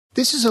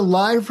This is a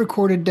live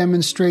recorded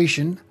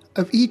demonstration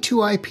of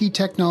E2IP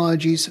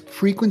Technology's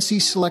frequency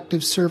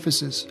selective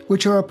surfaces,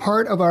 which are a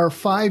part of our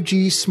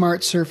 5G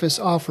Smart Surface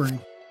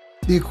offering.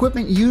 The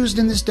equipment used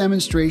in this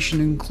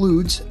demonstration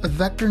includes a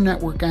vector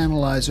network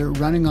analyzer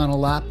running on a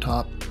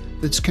laptop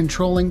that's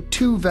controlling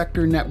two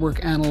vector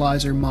network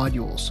analyzer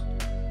modules.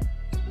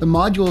 The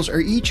modules are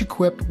each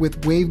equipped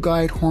with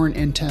Waveguide Horn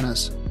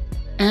antennas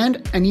and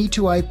an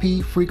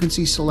E2IP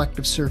frequency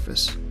selective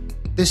surface.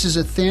 This is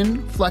a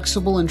thin,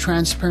 flexible, and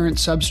transparent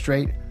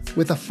substrate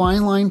with a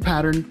fine line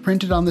pattern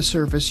printed on the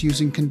surface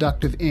using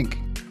conductive ink.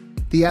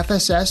 The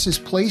FSS is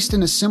placed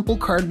in a simple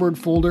cardboard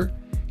folder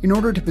in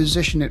order to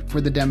position it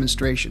for the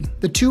demonstration.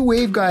 The two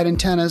waveguide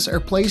antennas are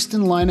placed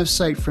in line of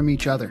sight from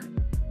each other.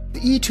 The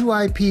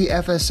E2IP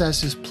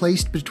FSS is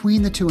placed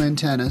between the two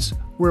antennas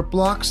where it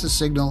blocks the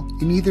signal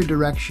in either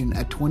direction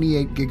at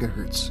 28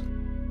 GHz.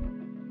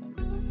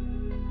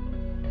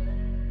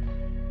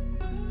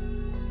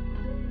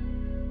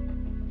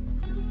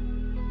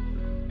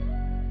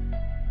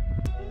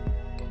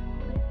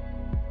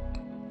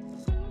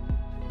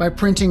 By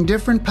printing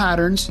different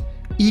patterns,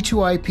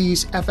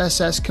 E2IP's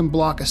FSS can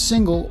block a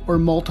single or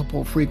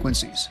multiple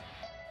frequencies.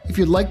 If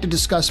you'd like to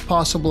discuss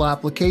possible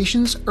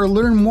applications or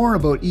learn more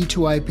about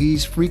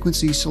E2IP's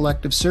frequency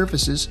selective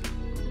surfaces,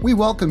 we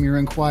welcome your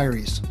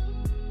inquiries.